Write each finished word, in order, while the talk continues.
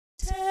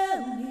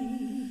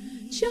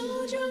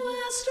JoJo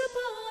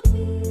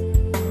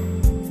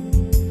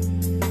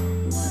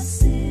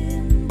what's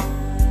in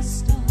the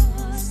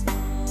stars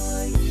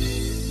for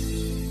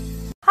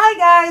you? Hi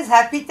guys,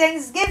 happy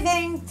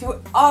Thanksgiving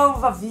to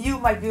all of you,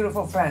 my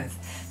beautiful friends.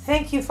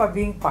 Thank you for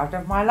being part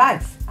of my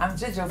life. I'm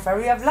JoJo,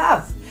 Fairy of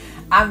Love.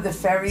 I'm the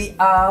Fairy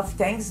of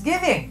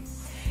Thanksgiving.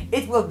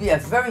 It will be a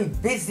very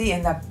busy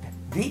and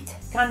upbeat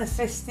kind of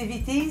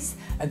festivities.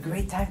 A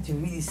great time to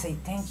really say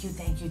thank you,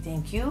 thank you,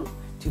 thank you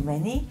to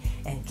many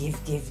and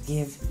give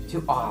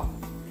to all.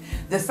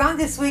 The sun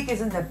this week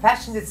is in the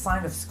passionate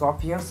sign of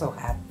Scorpio, so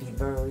happy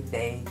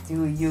birthday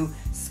to you,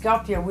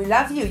 Scorpio. We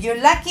love you. You're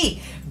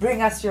lucky.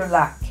 Bring us your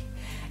luck.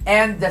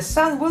 And the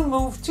sun will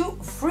move to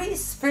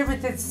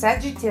free-spirited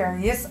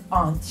Sagittarius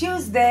on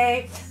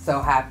Tuesday. So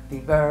happy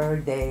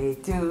birthday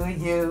to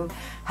you.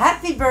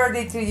 Happy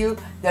birthday to you,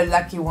 the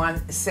lucky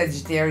one,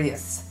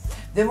 Sagittarius.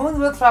 The moon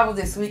will travel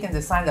this week in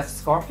the sign of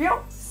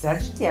Scorpio,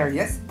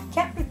 Sagittarius,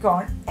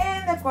 Capricorn,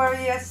 and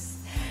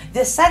Aquarius.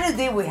 This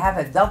Saturday we have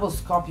a double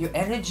Scorpio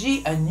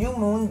energy, a new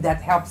moon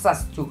that helps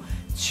us to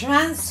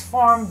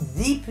transform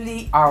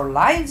deeply our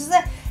lives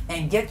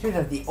and get rid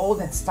of the old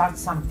and start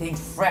something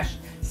fresh,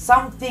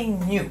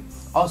 something new.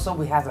 Also,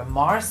 we have a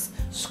Mars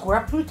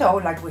square Pluto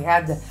like we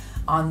had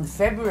on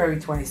February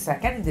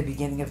 22nd in the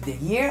beginning of the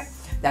year,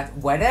 that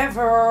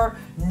whatever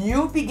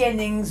new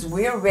beginnings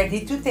we're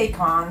ready to take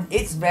on,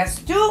 it's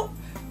best to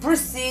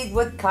proceed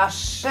with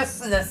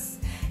cautiousness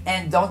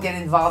and don't get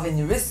involved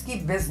in risky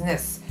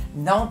business.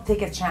 Don't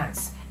take a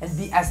chance and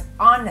be as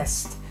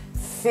honest,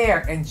 fair,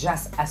 and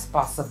just as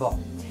possible.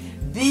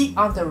 Be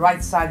on the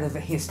right side of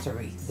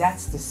history.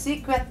 That's the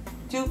secret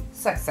to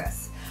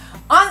success.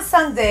 On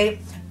Sunday,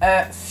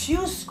 a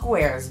few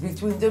squares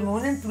between the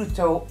moon and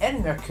Pluto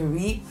and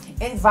Mercury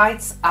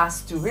invites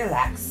us to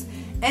relax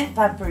and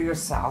pamper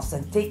yourselves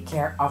and take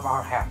care of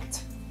our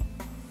health.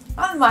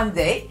 On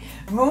Monday,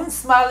 moon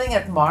smiling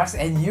at Mars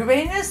and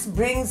Uranus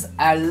brings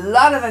a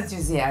lot of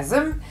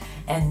enthusiasm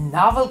and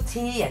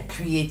novelty and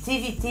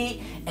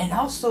creativity, and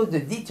also the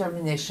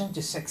determination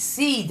to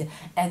succeed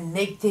and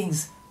make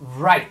things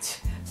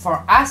right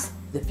for us,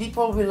 the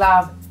people we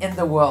love in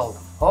the world.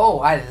 Oh,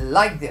 I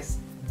like this.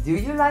 Do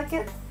you like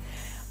it?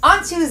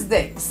 On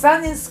Tuesday,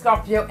 Sun in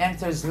Scorpio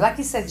enters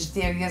lucky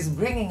Sagittarius,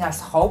 bringing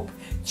us hope,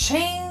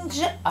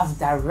 change of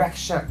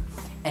direction,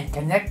 and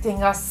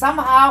connecting us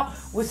somehow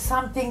with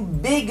something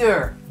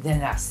bigger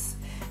than us.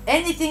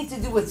 Anything to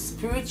do with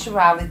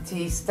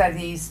spirituality,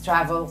 studies,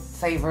 travel,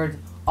 favored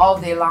all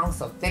day long,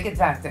 so take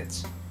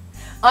advantage.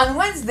 On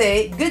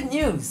Wednesday, good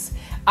news.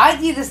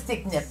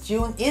 Idealistic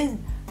Neptune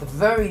in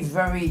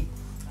very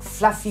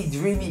fluffy,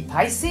 dreamy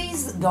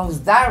Pisces goes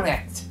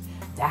direct.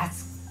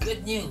 That's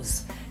good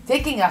news.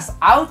 Taking us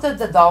out of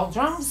the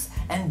doldrums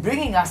and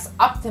bringing us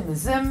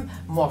optimism,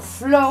 more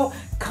flow,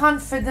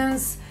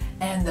 confidence,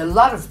 and a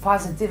lot of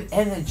positive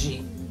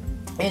energy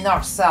in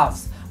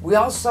ourselves. We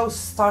also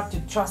start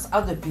to trust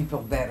other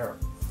people better.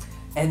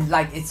 And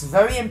like, it's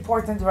very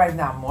important right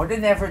now, more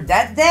than ever,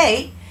 that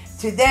day,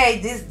 today,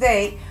 this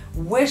day,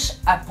 wish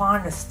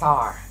upon a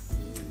star.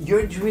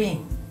 Your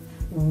dream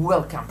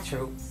will come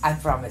true, I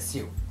promise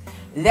you.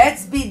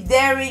 Let's be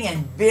daring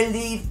and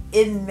believe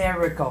in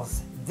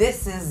miracles.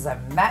 This is a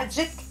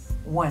Magic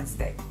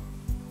Wednesday.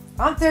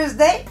 On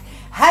Thursday,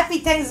 happy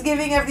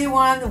Thanksgiving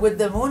everyone, with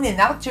the moon in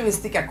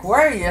altruistic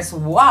Aquarius.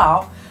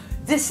 Wow,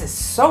 this is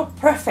so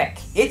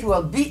perfect. It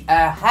will be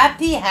a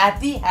happy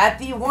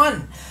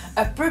one.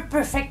 A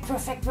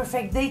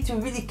perfect day to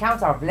really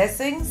count our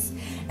blessings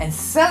and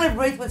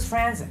celebrate with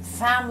friends and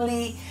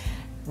family,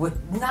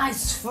 with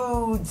nice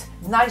food,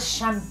 nice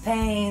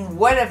champagne,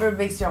 whatever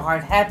makes your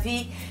heart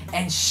happy,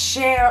 and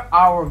share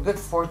our good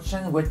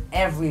fortune with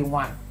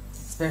everyone,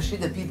 especially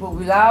the people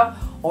we love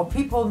or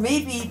people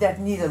maybe that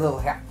need a little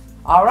help.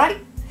 All right?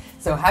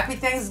 So happy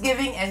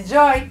Thanksgiving.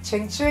 Enjoy.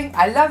 Ching ching.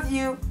 I love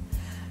you.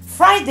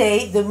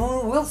 Friday, the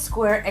moon will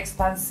square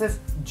expansive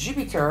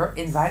Jupiter,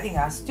 inviting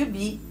us to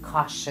be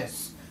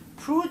cautious,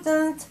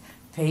 prudent,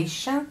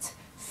 patient,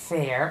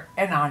 fair,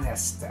 and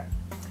honest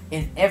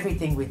in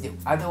everything we do.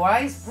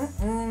 Otherwise,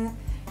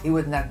 it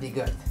would not be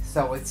good.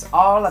 So it's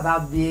all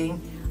about being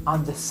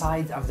on the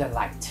side of the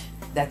light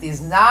that is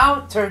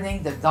now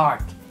turning the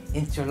dark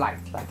into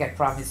light, like I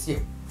promised you.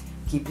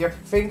 Keep your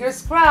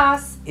fingers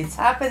crossed. It's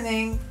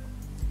happening.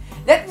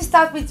 Let me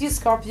start with you,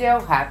 Scorpio.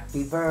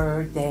 Happy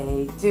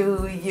birthday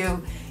to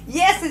you.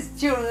 Yes,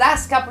 it's your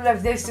last couple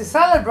of days to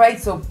celebrate,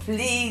 so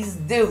please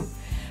do.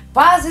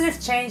 Positive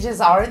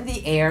changes are in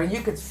the air.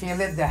 You could feel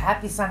it. The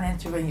happy sun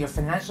entering your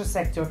financial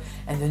sector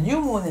and the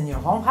new moon in your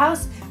home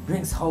house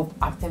brings hope,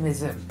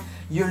 optimism.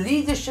 Your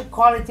leadership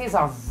qualities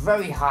are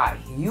very high.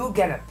 You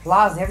get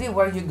applause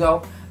everywhere you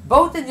go,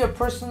 both in your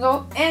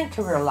personal and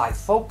career life.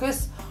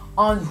 Focus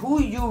on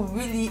who you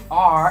really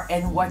are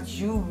and what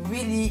you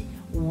really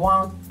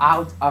want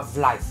out of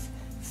life.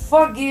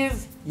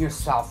 Forgive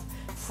yourself,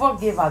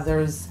 forgive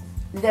others,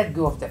 let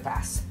go of the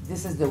past.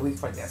 This is the week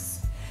for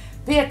this.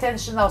 Pay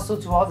attention also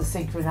to all the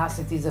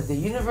synchronicities of the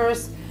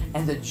universe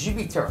and the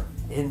Jupiter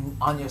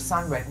on your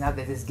sun right now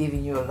that is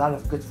giving you a lot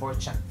of good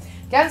fortune.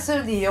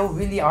 Cancer, Leo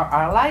really are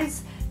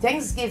allies.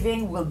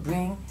 Thanksgiving will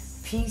bring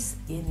peace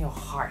in your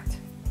heart.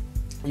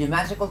 Your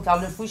magical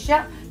color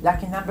fuchsia,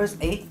 lucky numbers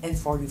 8 and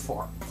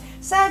 44.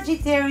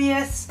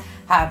 Sagittarius,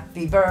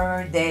 happy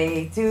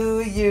birthday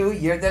to you.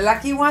 You're the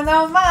lucky one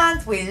of the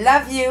month. We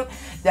love you.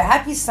 The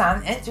happy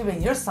sun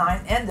entering your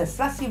sign and the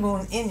fluffy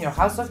moon in your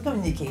house of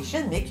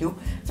communication make you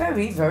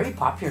very, very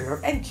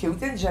popular and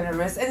cute and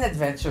generous and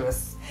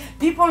adventurous.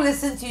 People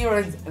listen to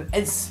your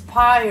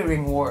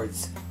inspiring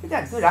words. You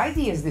got good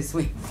ideas this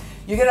week.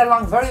 You get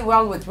along very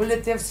well with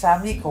relatives,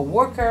 family,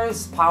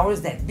 co-workers,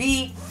 powers that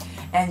be,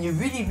 and you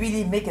really,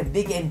 really make a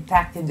big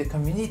impact in the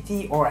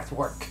community or at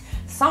work.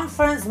 Some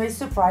friends may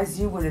surprise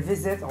you with a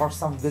visit or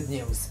some good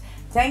news.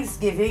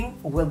 Thanksgiving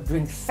will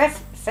bring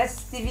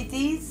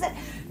festivities,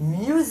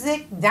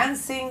 music,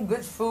 dancing,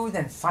 good food,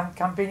 and fun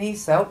company,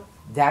 so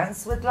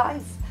dance with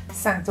life.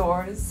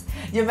 Centaurs.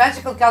 Your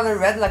magical color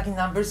red, lucky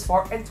numbers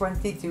 4 and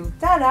 22.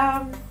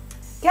 Ta-da!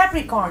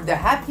 Capricorn, the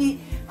happy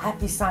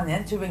sun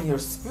entering your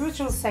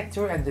spiritual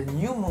sector and the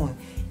new moon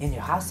in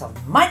your house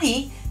of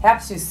money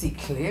helps you see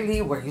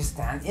clearly where you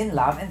stand in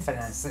love and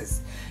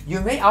finances.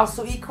 You may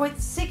also equate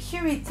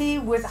security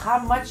with how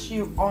much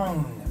you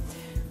own.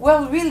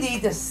 Well, really,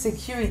 the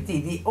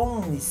security, the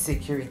only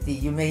security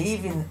you may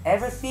even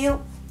ever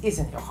feel is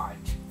in your heart.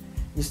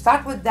 You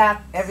start with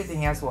that,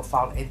 everything else will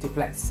fall into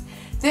place.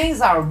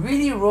 Things are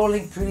really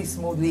rolling pretty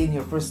smoothly in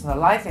your personal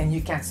life and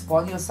you can't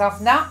spoil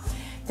yourself now.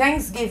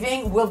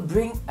 Thanksgiving will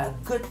bring a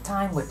good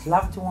time with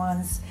loved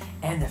ones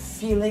and a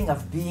feeling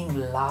of being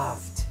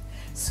loved.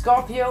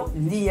 Scorpio,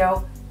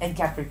 Leo, and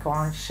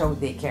Capricorn show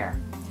they care.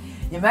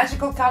 Your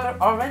magical color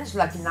orange,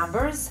 lucky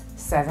numbers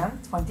 7,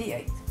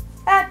 28.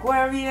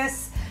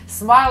 Aquarius,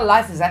 smile,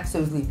 life is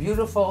absolutely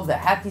beautiful. The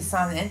happy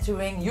sun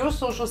entering your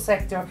social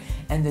sector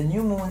and the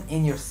new moon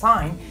in your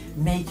sign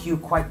make you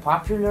quite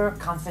popular,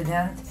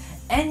 confident,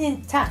 and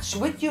in touch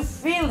with your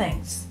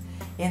feelings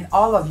in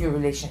all of your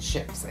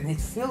relationships, and it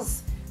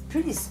feels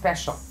pretty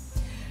special.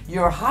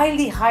 You're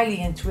highly,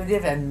 highly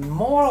intuitive and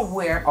more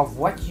aware of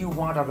what you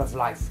want out of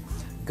life.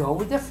 Go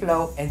with the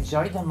flow,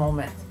 enjoy the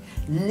moment,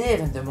 live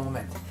in the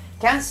moment.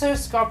 Cancer,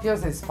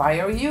 Scorpios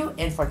inspire you,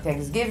 and for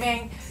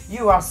Thanksgiving,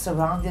 you are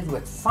surrounded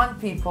with fun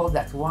people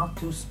that want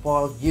to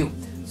spoil you.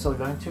 So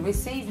learn to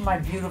receive, my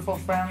beautiful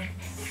friend.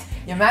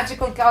 Your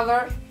magical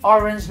color,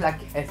 orange,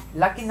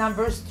 lucky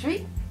numbers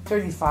 3,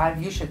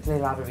 35, you should play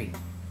lottery.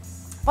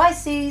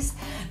 Pisces,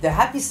 the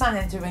happy sun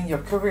entering your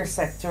career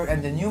sector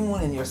and the new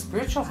moon in your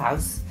spiritual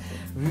house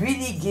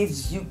really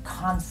gives you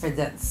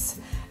confidence,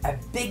 a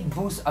big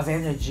boost of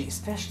energy,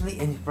 especially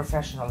in your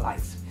professional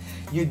life.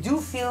 You do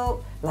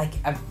feel like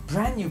a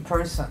brand new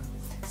person.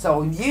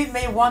 So you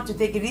may want to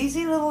take it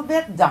easy a little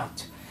bit,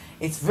 don't.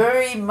 It's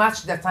very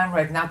much the time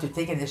right now to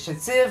take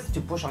initiative, to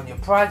push on your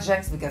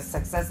projects because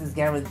success is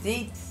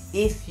guaranteed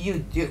if you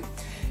do.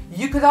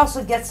 You could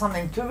also get some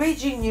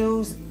encouraging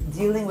news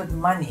dealing with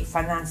money,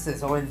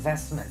 finances, or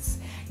investments.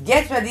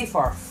 Get ready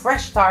for a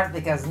fresh start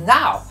because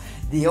now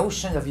the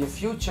ocean of your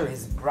future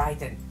is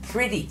bright and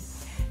pretty.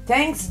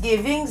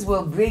 Thanksgivings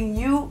will bring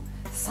you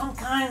some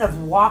kind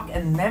of walk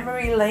in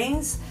memory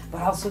lanes,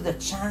 but also the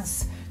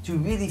chance to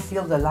really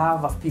feel the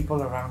love of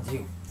people around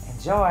you.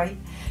 Enjoy!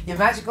 Your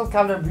magical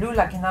color blue,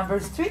 lucky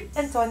numbers 3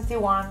 and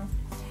 21.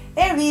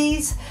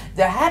 Aries,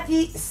 the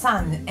happy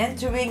sun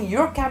entering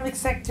your karmic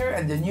sector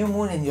and the new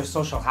moon in your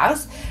social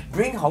house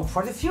bring hope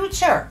for the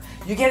future.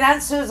 You get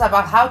answers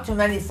about how to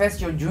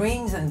manifest your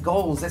dreams and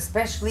goals,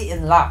 especially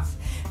in love.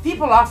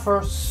 People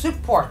offer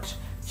support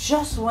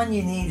just when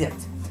you need it.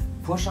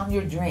 Push on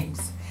your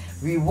dreams.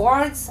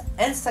 Rewards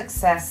and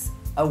success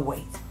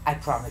await, I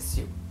promise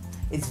you.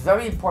 It's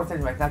very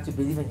important right now to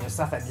believe in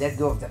yourself and let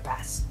go of the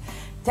past.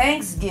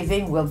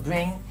 Thanksgiving will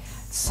bring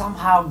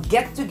somehow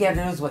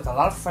get-togethers with a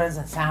lot of friends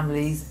and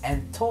families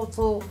and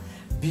total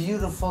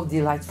beautiful,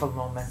 delightful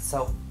moments.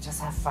 So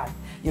just have fun.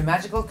 Your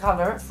magical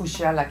color,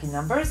 fuchsia, lucky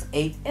numbers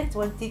 8 and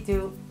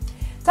 22.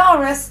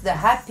 Taurus, the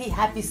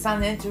happy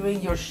sun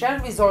entering your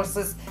shared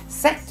resources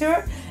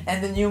sector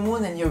and the new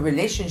moon in your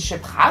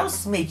relationship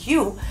house make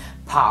you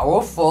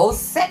powerful,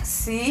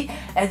 sexy,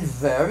 and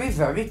very,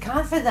 very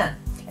confident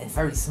and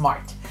very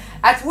smart.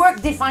 At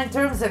work, define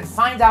terms and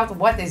find out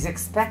what is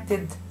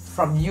expected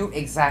from you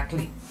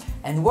exactly.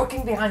 And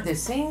working behind the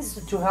scenes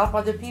to help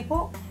other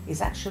people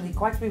is actually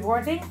quite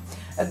rewarding.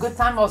 A good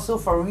time also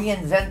for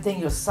reinventing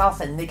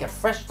yourself and make a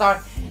fresh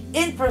start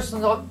in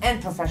personal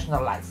and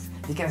professional life.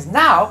 Because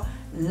now,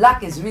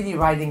 luck is really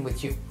riding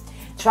with you.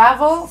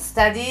 Travel,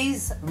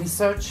 studies,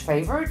 research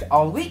favored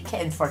all week.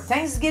 And for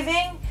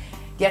Thanksgiving,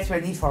 get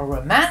ready for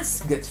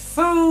romance, good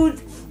food,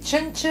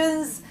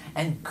 chin-chins,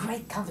 and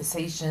great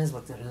conversations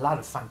with a lot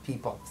of fun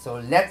people. So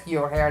let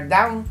your hair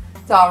down,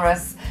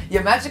 Taurus.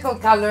 Your magical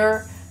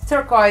color,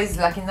 turquoise,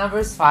 lucky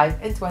numbers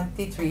 5 and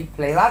 23.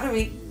 Play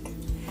lottery.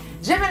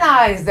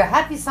 Geminis, the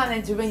happy sun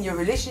entering your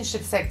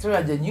relationship sector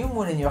and the new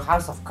moon in your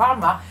house of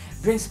karma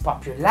brings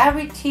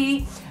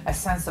popularity, a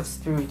sense of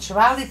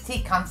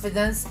spirituality,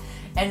 confidence,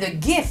 and a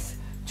gift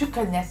to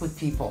connect with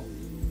people.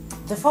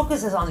 The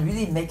focus is on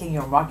really making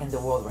your mark in the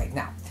world right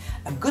now.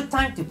 A good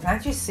time to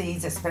plant your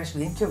seeds,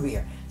 especially in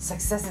career.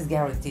 Success is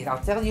guaranteed.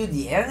 I'll tell you,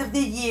 the end of the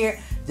year,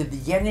 the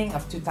beginning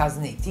of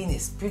 2018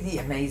 is pretty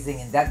amazing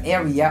in that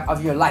area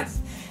of your life.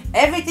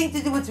 Everything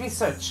to do with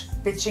research,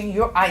 pitching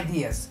your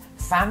ideas,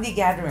 family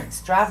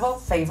gatherings, travel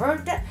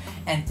favored,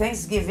 and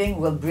Thanksgiving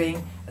will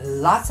bring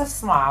lots of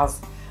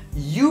smiles,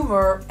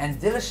 humor, and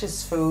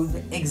delicious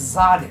food,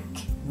 exotic,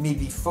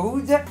 maybe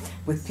food,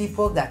 with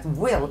people that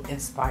will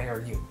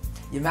inspire you.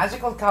 Your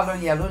magical color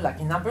yellow,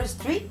 lucky numbers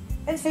 3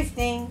 and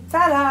 15.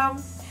 Ta-da!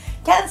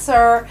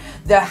 Cancer,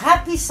 the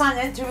happy sun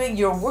entering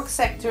your work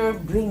sector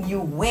bring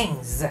you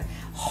wings,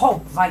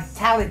 hope,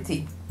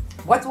 vitality.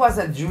 What was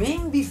a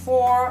dream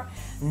before,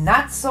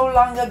 not so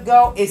long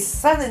ago, is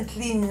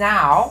suddenly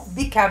now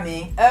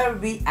becoming a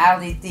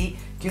reality.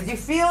 Could you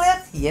feel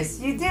it? Yes,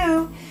 you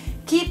do.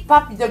 Keep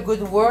up the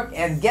good work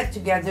and get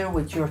together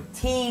with your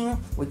team,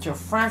 with your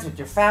friends, with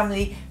your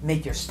family.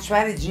 Make your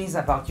strategies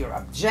about your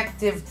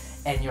objective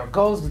and your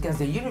goals, because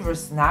the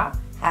universe now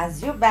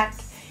has your back.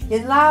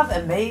 In love,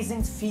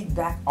 amazing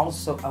feedback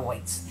also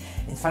awaits.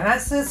 In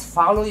finances,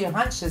 follow your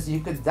hunches. You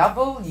could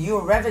double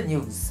your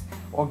revenues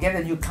or get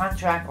a new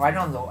contract, or I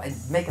don't know, and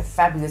make a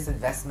fabulous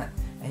investment,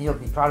 and you'll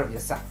be proud of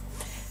yourself.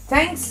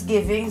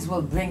 Thanksgivings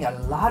will bring a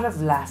lot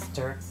of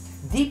laughter,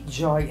 deep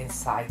joy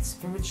inside,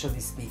 spiritually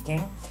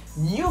speaking,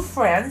 new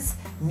friends,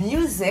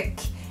 music,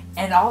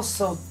 and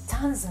also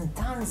tons and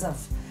tons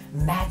of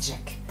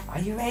magic. Are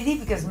you ready?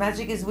 Because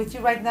magic is with you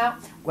right now.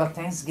 Well,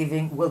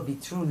 Thanksgiving will be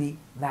truly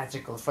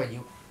magical for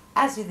you,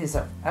 as you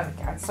deserve. I'm a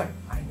Cancer,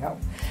 I know.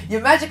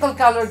 Your magical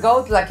color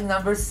gold, lucky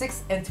numbers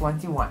 6 and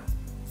 21.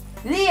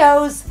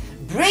 Leos,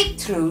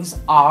 breakthroughs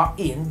are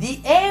in the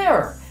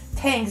air.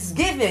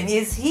 Thanksgiving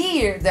is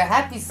here. The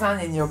happy sun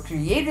in your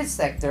creative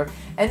sector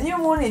and new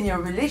moon in your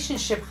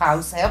relationship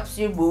house helps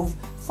you move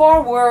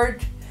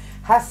forward.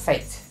 Have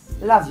faith.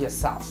 Love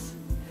yourself.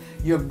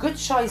 Your good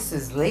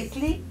choices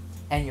lately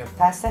and your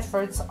past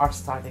efforts are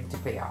starting to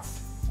pay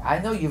off. I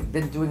know you've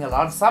been doing a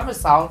lot of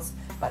somersaults,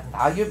 but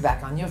now you're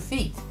back on your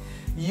feet.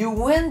 You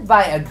win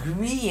by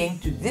agreeing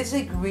to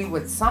disagree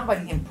with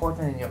somebody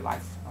important in your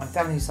life. I'm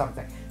telling you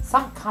something.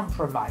 Some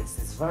compromise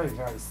is very,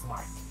 very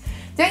smart.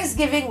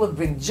 Thanksgiving will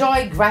bring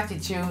joy,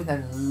 gratitude,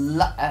 and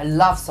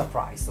love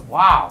surprise.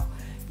 Wow,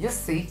 you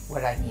see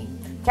what I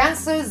mean.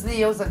 Cancers,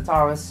 Leos, and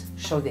Taurus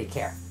show they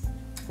care.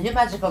 Your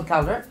magical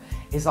color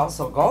is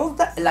also gold,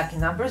 lucky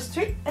numbers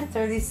 3 and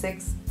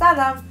 36.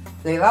 Ta-da!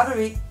 Play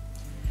lottery.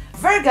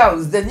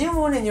 Virgos, the new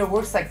moon in your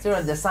work sector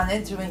and the sun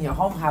entering your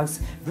home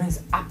house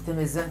brings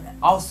optimism and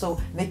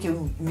also make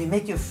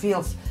you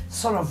feel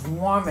sort of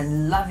warm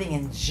and loving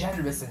and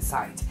generous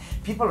inside.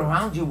 People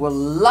around you will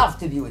love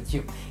to be with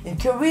you. In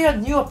career,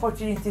 new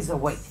opportunities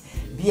await.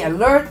 Be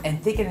alert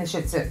and take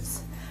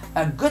initiatives.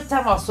 A good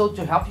time also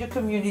to help your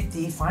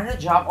community find a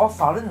job or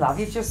fall in love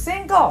if you're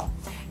single.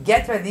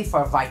 Get ready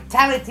for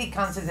vitality,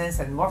 confidence,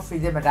 and more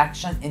freedom and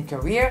action in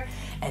career.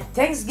 And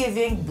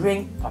Thanksgiving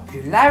bring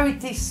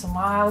popularity,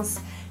 smiles,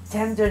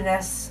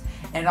 tenderness,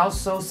 and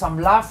also some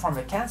love from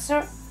a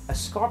Cancer, a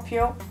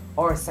Scorpio,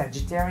 or a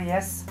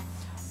Sagittarius,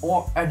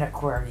 or an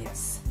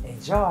Aquarius.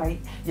 Enjoy.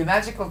 Your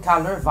magical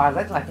color,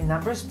 violet, lucky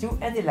numbers 2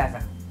 and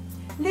 11.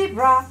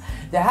 Libra,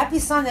 the happy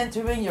sun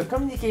entering your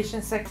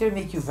communication sector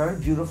make you very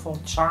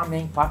beautiful,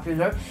 charming,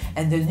 popular,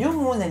 and the new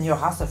moon in your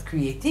house of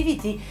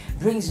creativity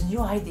brings new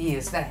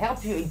ideas that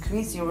help you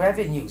increase your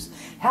revenues.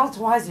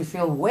 Health-wise, you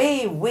feel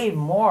way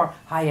more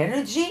high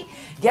energy.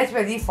 Get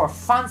ready for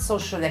fun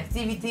social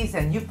activities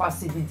and new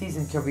possibilities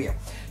in career.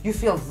 You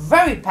feel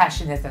very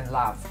passionate in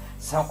love,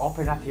 so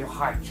open up your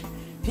heart.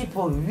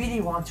 People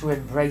really want to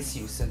embrace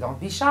you, so don't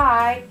be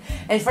shy.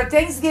 And for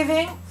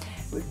Thanksgiving,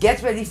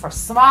 get ready for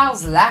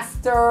smiles,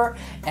 laughter,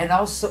 and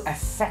also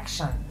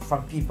affection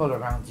from people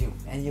around you,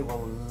 and you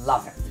will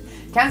love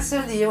it.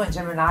 Cancer, Leo, and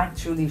Gemini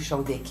truly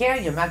show they care.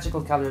 Your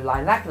magical color,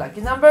 lilac,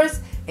 lucky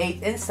numbers 8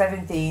 and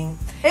 17.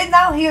 And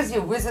now here's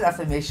your wizard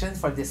affirmation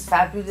for this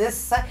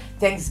fabulous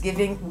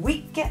Thanksgiving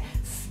week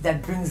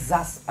that brings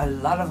us a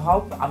lot of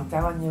hope. I'm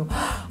telling you,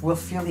 we'll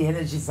feel the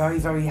energy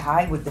very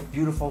high with the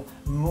beautiful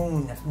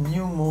moon,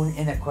 new moon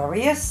in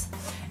Aquarius.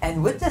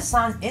 And with the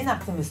sun in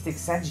optimistic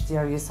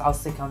Sagittarius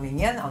also coming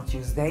in on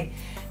Tuesday,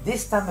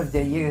 this time of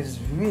the year is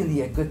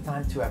really a good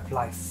time to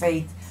apply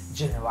faith,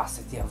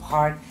 generosity of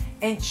heart,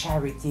 and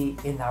charity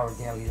in our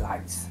daily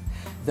lives.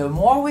 The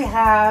more we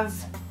have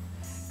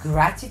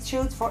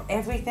gratitude for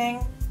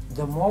everything,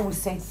 the more we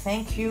say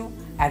thank you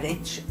at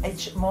each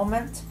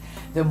moment,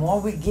 the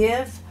more we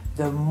give,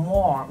 the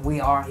more we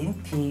are in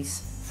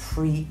peace,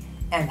 free,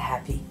 and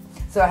happy.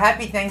 So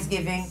happy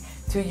Thanksgiving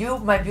to you,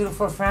 my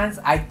beautiful friends.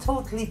 I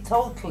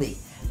totally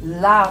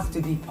love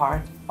to be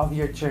part of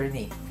your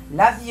journey.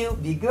 Love you.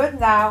 Be good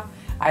now.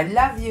 I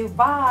love you.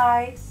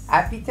 Bye.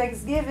 Happy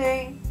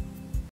Thanksgiving.